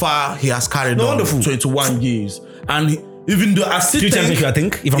how far he has carried on. Wonderful. 21 years. And even though I still think... 2 championships, I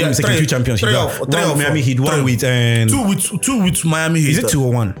think. If I'm not mistaken, 2 championships. One with Miami Heat, one with... Two with Miami Heat. Is it 2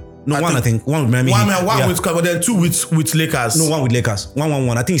 or 1? No, one I think. One with Miami Heat. One with... But then 2 with Lakers. No, 1 with Lakers. 1.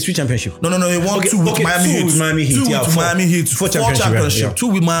 I think it's 3 championships. No. He won 2 with Miami Heat. 2 with Miami Heat. 2 with Miami Heat. 4 championships. 2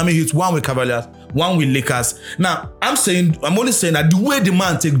 with Miami Heat. 1 with Cavaliers. 1 with Lakers. Now, I'm only saying that the way the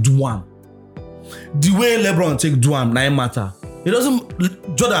man take Duan, the way LeBron take Duan, now it matter. It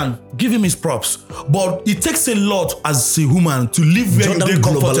doesn't. Jordan, give him his props, but it takes a lot as a human to live where you get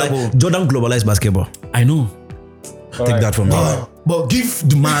comfortable. Jordan globalized basketball. I know. Take that from me. But give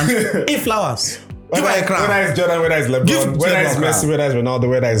the man a flowers. Whether it's Jordan, whether it's LeBron, whether it's Messi, whether it's Ronaldo,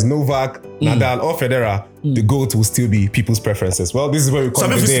 whether it's Novak, Nadal, or Federer, the GOAT will still be people's preferences. Well, this is where we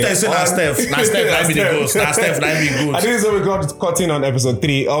come in. Some people say Steph. Steph be the GOAT. Steph be GOAT. And this is where we got cutting on episode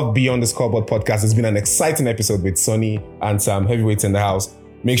 3 of Beyond the Scoreboard podcast. It's been an exciting episode with Sonny and Sam, heavyweights in the house.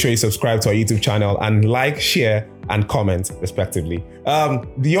 Make sure you subscribe to our YouTube channel and like, share, and comment, respectively.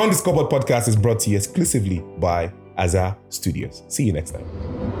 Beyond the Scoreboard podcast is brought to you exclusively by Azar Studios. See you next time.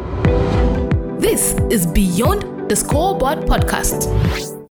 This is Beyond the Scoreboard podcast.